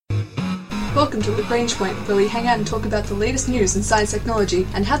Welcome to Lagrange, where we hang out and talk about the latest news in science technology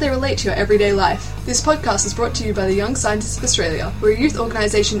and how they relate to your everyday life. This podcast is brought to you by the Young Scientists of Australia. We're a youth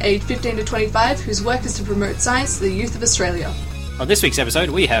organisation aged 15 to 25 whose work is to promote science to the youth of Australia. On this week's episode,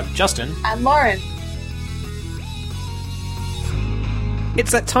 we have Justin and Lauren.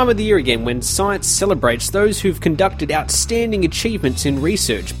 It's that time of the year again when science celebrates those who've conducted outstanding achievements in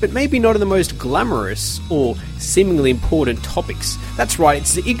research, but maybe not in the most glamorous or seemingly important topics. That's right,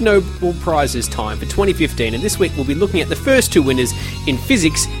 it's the Ig Nobel Prize's time for 2015, and this week we'll be looking at the first two winners in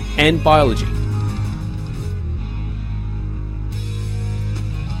physics and biology.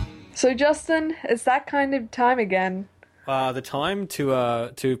 So Justin, it's that kind of time again. The time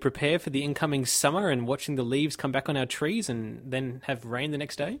to prepare for the incoming summer and watching the leaves come back on our trees and then have rain the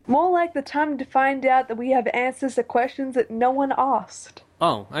next day? More like the time to find out that we have answers to questions that no one asked.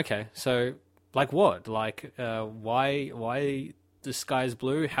 Oh, okay. So, like what? Like, why the sky is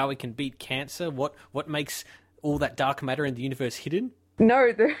blue, how it can beat cancer, what makes all that dark matter in the universe hidden?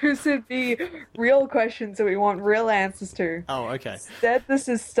 No, those would be real questions that we want real answers to. Oh, okay. Instead, this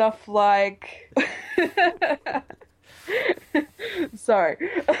is stuff like... Sorry.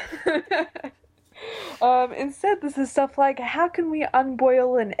 Instead, this is stuff like, how can we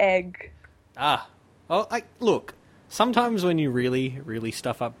unboil an egg? Well, look, sometimes when you really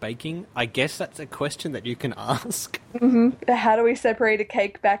stuff up baking, I guess that's a question that you can ask. Mm-hmm. How do we separate a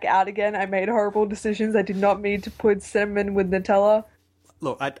cake back out again? I made horrible decisions. I did not mean to put cinnamon with Nutella.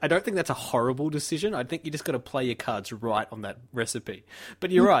 Look, I don't think that's a horrible decision. I think you just got to play your cards right on that recipe.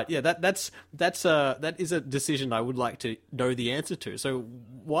 But you're right. Yeah, that is a decision I would like to know the answer to. So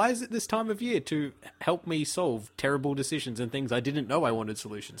why is it this time of year to help me solve terrible decisions and things I didn't know I wanted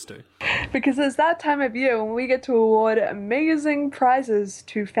solutions to? Because it's that time of year when we get to award amazing prizes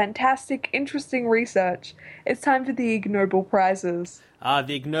to fantastic, interesting research. It's time for the Ig Nobel Prizes.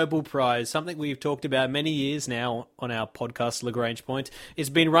 The Ig Nobel Prize, something we've talked about many years now on our podcast, Lagrange Point. It's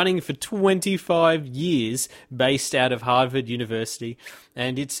been running for 25 years, based out of Harvard University,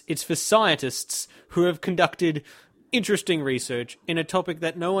 and it's for scientists who have conducted interesting research in a topic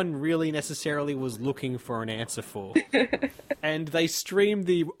that no one really necessarily was looking for an answer for. And they stream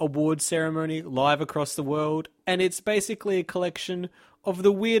the award ceremony live across the world, and it's basically a collection of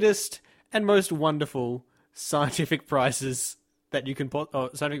the weirdest and most wonderful scientific prizes that you can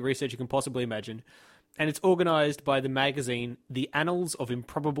scientific research you can possibly imagine, and it's organised by the magazine The Annals of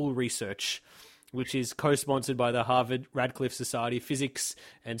Improbable Research, which is co-sponsored by the Harvard Radcliffe Society Physics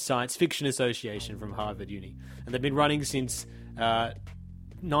and Science Fiction Association from Harvard Uni, and they've been running since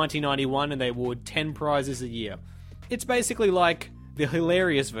 1991, and they award 10 prizes a year. It's basically like the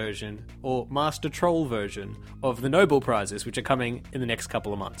hilarious version or Master Troll version of the Nobel Prizes, which are coming in the next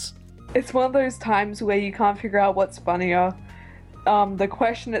couple of months. It's one of those times where you can't figure out what's funnier. The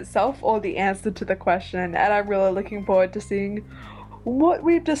question itself or the answer to the question, and I'm really looking forward to seeing what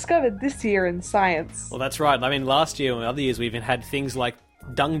we've discovered this year in science. Well, that's right. I mean, last year and other years we've even had things like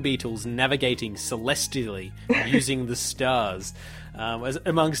dung beetles navigating celestially using the stars,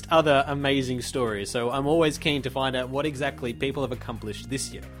 amongst other amazing stories. So I'm always keen to find out what exactly people have accomplished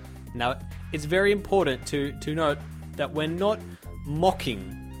this year. Now, it's very important to note that we're not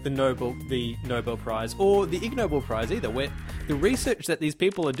mocking the Nobel Prize or the Ig Nobel Prize either, where the research that these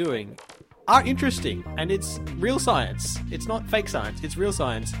people are doing are interesting, and it's real science. It's not fake science, it's real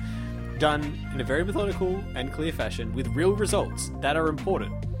science done in a very methodical and clear fashion with real results that are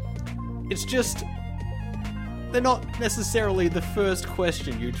important. It's just, they're not necessarily the first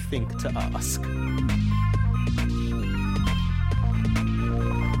question you'd think to ask.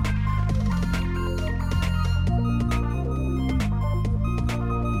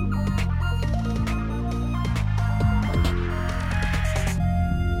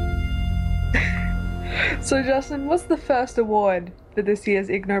 So Justin, what's the first award for this year's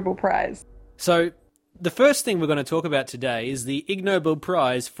Ig Nobel Prize? So the first thing we're going to talk about today is the Ig Nobel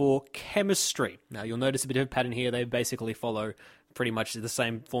Prize for chemistry. Now you'll notice a bit of a pattern here. They basically follow pretty much the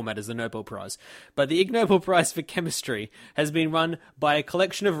same format as the Nobel Prize. But the Ig Nobel Prize for chemistry has been run by a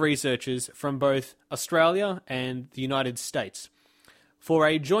collection of researchers from both Australia and the United States for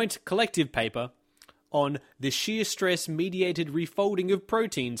a joint collective paper on the shear stress-mediated refolding of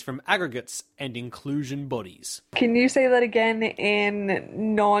proteins from aggregates and inclusion bodies. Can you say that again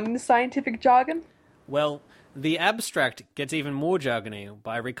in non-scientific jargon? Well, the abstract gets even more jargony.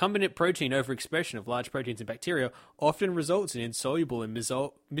 By recombinant protein overexpression of large proteins in bacteria often results in insoluble and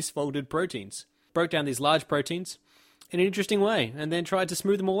misfolded proteins. Broke down these large proteins in an interesting way and then tried to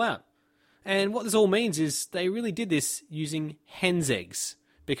smooth them all out. And what this all means is they really did this using hen's eggs,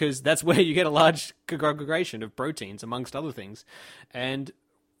 because that's where you get a large congregation of proteins, amongst other things. And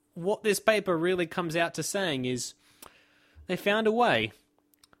what this paper really comes out to saying is they found a way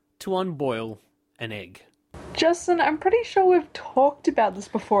to unboil an egg. Justin, I'm pretty sure we've talked about this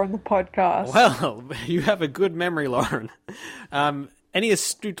before in the podcast. Well, you have a good memory, Lauren. Any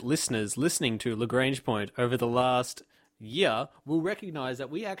astute listeners listening to Lagrange Point over the last year will recognise that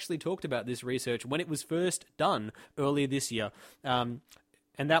we actually talked about this research when it was first done earlier this year. And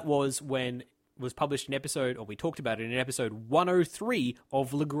that was when it was published in episode, or we talked about it in episode 103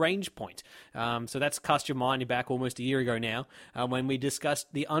 of Lagrange Point. So that's cast your mind back almost a year ago now, when we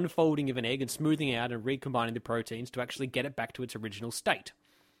discussed the unfolding of an egg and smoothing out and recombining the proteins to actually get it back to its original state.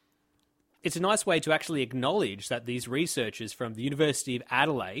 It's a nice way to actually acknowledge that these researchers from the University of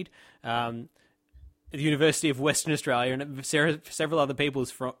Adelaide, the University of Western Australia, and several other people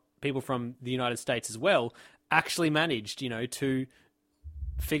from the United States as well, actually managed, to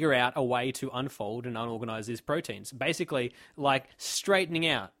figure out a way to unfold and unorganize these proteins. Basically, like straightening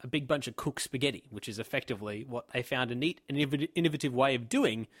out a big bunch of cooked spaghetti, which is effectively what they found a neat and innovative way of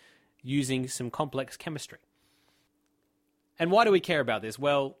doing using some complex chemistry. And why do we care about this?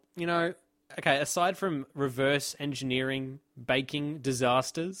 Well, okay, aside from reverse engineering baking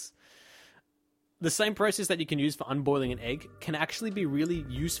disasters, the same process that you can use for unboiling an egg can actually be really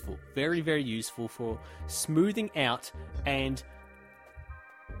useful, very, very useful for smoothing out and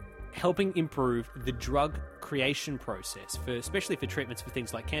helping improve the drug creation process, especially for treatments for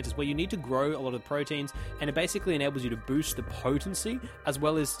things like cancers, where you need to grow a lot of proteins, and it basically enables you to boost the potency as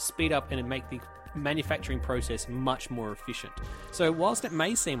well as speed up and make the manufacturing process much more efficient. So whilst it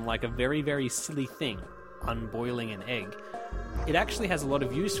may seem like a very, very silly thing, unboiling an egg, it actually has a lot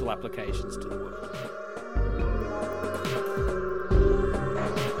of useful applications to the world.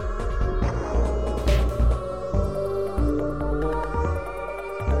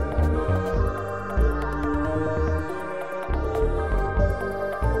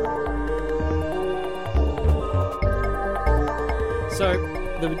 So,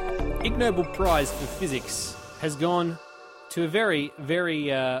 the Ig Nobel Prize for Physics has gone to a very,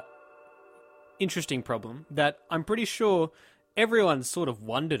 very interesting problem that I'm pretty sure everyone sort of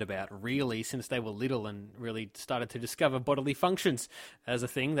wondered about, really, since they were little and really started to discover bodily functions as a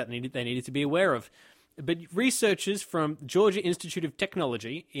thing that they needed to be aware of. But researchers from Georgia Institute of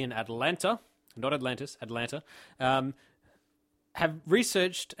Technology in Atlanta, not Atlantis, Atlanta, have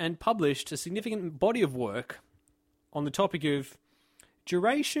researched and published a significant body of work on the topic of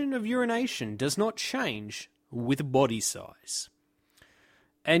duration of urination does not change with body size.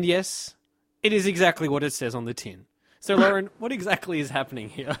 And yes, it is exactly what it says on the tin. So, Lauren, what exactly is happening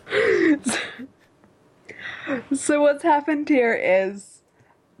here? So what's happened here is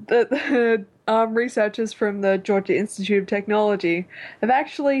that the researchers from the Georgia Institute of Technology have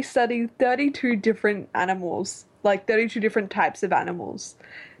actually studied 32 different animals, like 32 different types of animals,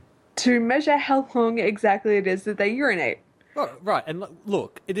 to measure how long exactly it is that they urinate. Oh, right, and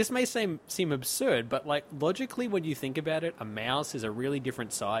look, this may seem absurd, but logically when you think about it, a mouse is a really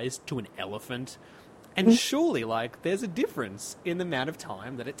different size to an elephant, and surely there's a difference in the amount of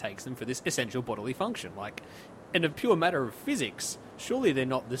time that it takes them for this essential bodily function. In a pure matter of physics, surely they're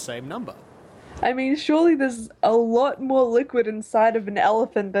not the same number. I mean, surely there's a lot more liquid inside of an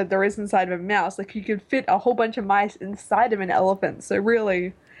elephant than there is inside of a mouse. You could fit a whole bunch of mice inside of an elephant, so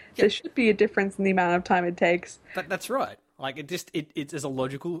really, there should be a difference in the amount of time it takes. That's right. It as a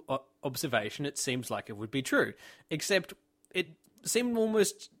logical observation, it seems like it would be true. Except it seemed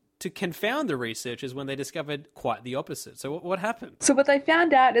almost to confound the researchers when they discovered quite the opposite. So what happened? So what they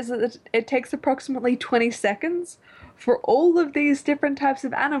found out is that it takes approximately 20 seconds for all of these different types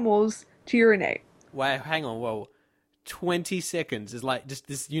of animals to urinate. Wow, hang on, whoa. 20 seconds is just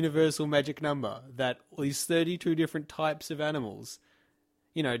this universal magic number that all these 32 different types of animals,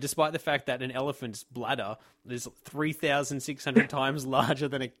 despite the fact that an elephant's bladder is 3,600 times larger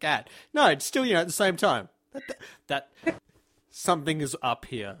than a cat. No, it's still, at the same time. That something is up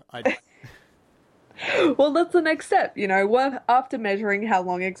here. Well, that's the next step, after measuring how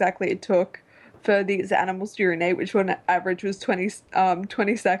long exactly it took for these animals to urinate, which on average was 20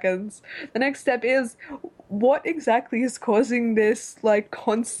 seconds. The next step is, what exactly is causing this,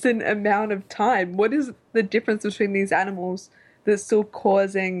 constant amount of time? What is the difference between these animals that's still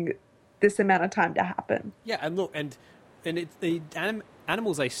causing this amount of time to happen? Yeah, and look, and the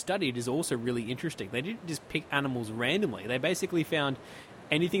animals they studied is also really interesting. They didn't just pick animals randomly. They basically found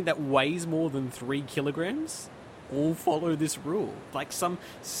anything that weighs more than 3 kilograms all follow this rule.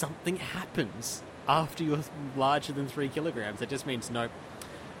 Something happens after you're larger than 3 kilograms. That just means, nope,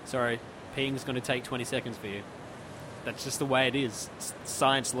 sorry, peeing's going to take 20 seconds for you. That's just the way it is. It's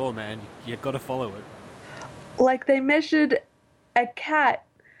science law, man. You've got to follow it. They measured a cat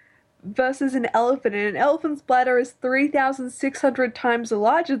versus an elephant. And an elephant's bladder is 3,600 times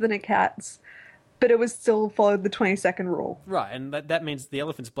larger than a cat's, but it was still followed the 20-second rule. Right, and that means the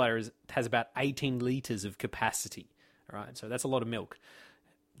elephant's bladder has about 18 litres of capacity. All right, so that's a lot of milk.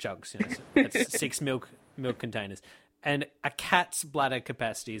 Jugs, so that's 6 milk containers. And a cat's bladder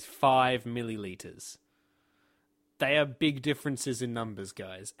capacity is 5 millilitres. They are big differences in numbers,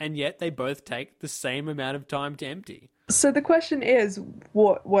 guys, and yet they both take the same amount of time to empty. So the question is,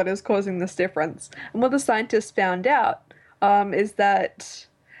 what is causing this difference? And what the scientists found out is that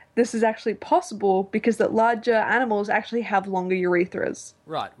this is actually possible because that larger animals actually have longer urethras.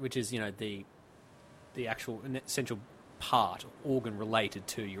 Right, which is, the actual essential part, organ related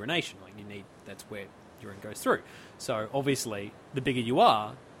to urination. That's where urine goes through. So obviously, the bigger you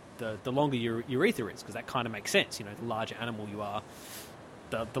are, the longer your urethra is, because that kind of makes sense. The larger animal you are,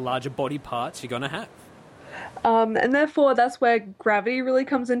 the larger body parts you're going to have. And therefore, that's where gravity really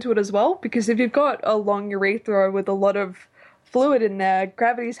comes into it as well, because if you've got a long urethra with a lot of fluid in there,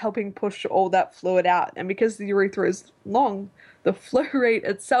 gravity is helping push all that fluid out. And because the urethra is long, the flow rate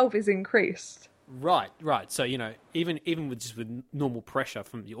itself is increased. Right. So, even with normal pressure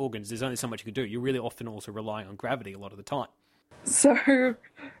from the organs, there's only so much you can do. You're really often also relying on gravity a lot of the time. So,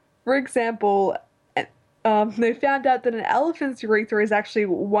 for example, they found out that an elephant's urethra is actually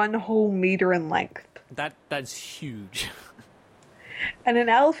 1 whole meter in length. That's huge. And an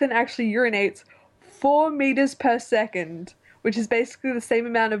elephant actually urinates 4 meters per second, which is basically the same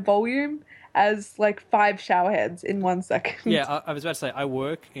amount of volume as 5 shower heads in 1 second. Yeah, I was about to say, I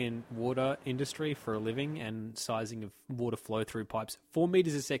work in water industry for a living, and sizing of water flow through pipes. 4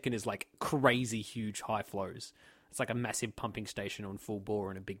 meters a second is crazy huge high flows. It's like a massive pumping station on full bore,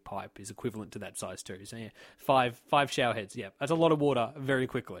 and a big pipe is equivalent to that size too. So yeah, five shower heads. Yeah, that's a lot of water very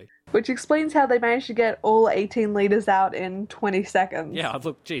quickly. Which explains how they managed to get all 18 litres out in 20 seconds. Yeah,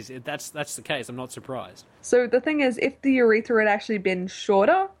 look, geez, that's the case. I'm not surprised. So the thing is, if the urethra had actually been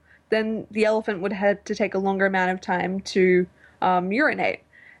shorter, then the elephant would have to take a longer amount of time to urinate.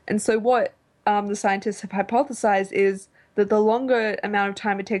 And so what the scientists have hypothesized is that the longer amount of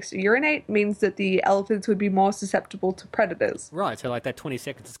time it takes to urinate means that the elephants would be more susceptible to predators. Right, so that 20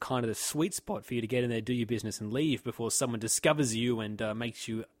 seconds is kind of the sweet spot for you to get in there, do your business and leave before someone discovers you and makes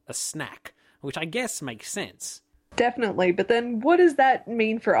you a snack, which I guess makes sense. Definitely, but then what does that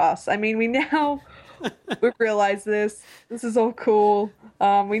mean for us? I mean, we realize this is all cool.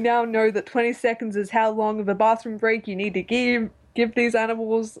 We now know that 20 seconds is how long of a bathroom break you need to give these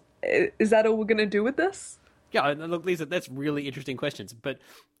animals. Is that all we're going to do with this? Yeah, look, Lisa, that's really interesting questions. But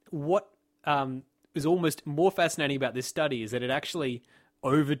what is almost more fascinating about this study is that it actually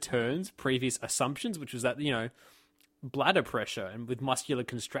overturns previous assumptions, which was that, bladder pressure and with muscular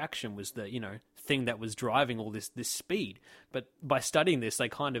contraction was the, thing that was driving all this speed. But by studying this, they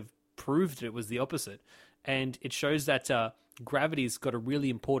kind of proved that it was the opposite. And it shows that gravity's got a really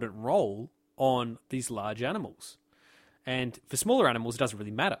important role on these large animals. And for smaller animals, it doesn't really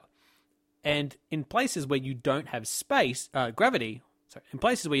matter. And in places where you don't have gravity,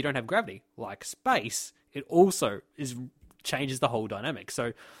 like space, it also changes the whole dynamic.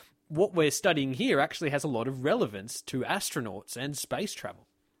 So what we're studying here actually has a lot of relevance to astronauts and space travel.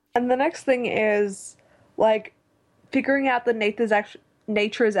 And the next thing is, figuring out that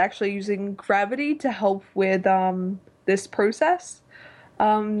nature is actually using gravity to help with this process.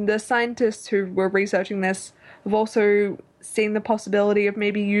 The scientists who were researching this have also seen the possibility of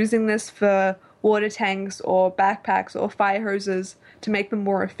maybe using this for water tanks or backpacks or fire hoses to make them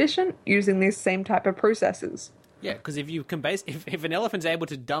more efficient using these same type of processes. Yeah, because if an elephant's able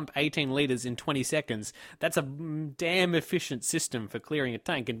to dump 18 litres in 20 seconds, that's a damn efficient system for clearing a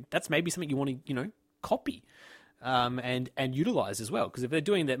tank, and that's maybe something you want to, copy and utilise as well. Because if they're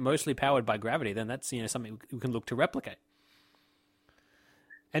doing that mostly powered by gravity, then that's something we can look to replicate.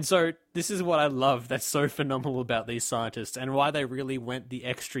 And so this is what I love that's so phenomenal about these scientists and why they really went the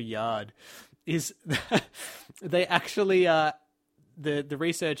extra yard is they actually, the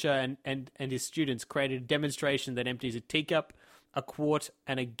researcher and his students created a demonstration that empties a teacup, a quart,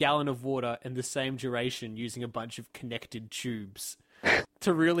 and a gallon of water in the same duration using a bunch of connected tubes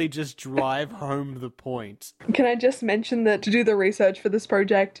to really just drive home the point. Can I just mention that to do the research for this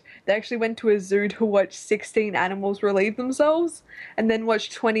project, they actually went to a zoo to watch 16 animals relieve themselves and then watch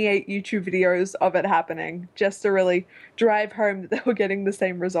 28 YouTube videos of it happening just to really drive home that they were getting the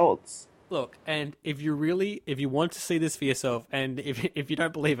same results. Look, and if you want to see this for yourself, and if you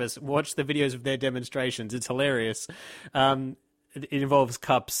don't believe us, watch the videos of their demonstrations. It's hilarious. It involves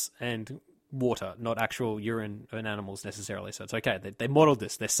cups and water, not actual urine in animals necessarily, so it's okay. They modeled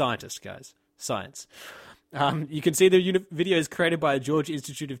this. They're scientists, guys. Science. You can see the videos created by the George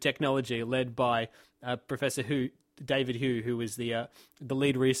Institute of Technology, led by Professor David Hu, who was the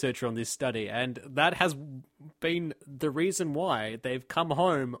lead researcher on this study, and that has been the reason why they've come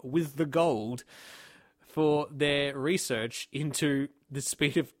home with the gold for their research into the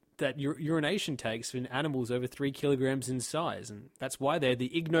speed of that urination takes in animals over 3 kilograms in size, and that's why they're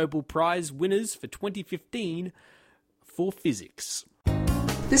the Ig Nobel Prize winners for 2015 for physics.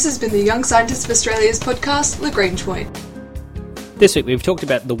 This has been the Young Scientists of Australia's podcast, Lagrange Point. This week we've talked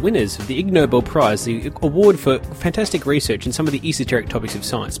about the winners of the Ig Nobel Prize, the award for fantastic research in some of the esoteric topics of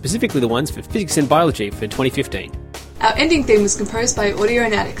science, specifically the ones for physics and biology for 2015. Our ending theme was composed by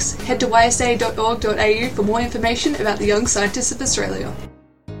Audionautics. Head to ysa.org.au for more information about the Young Scientists of Australia.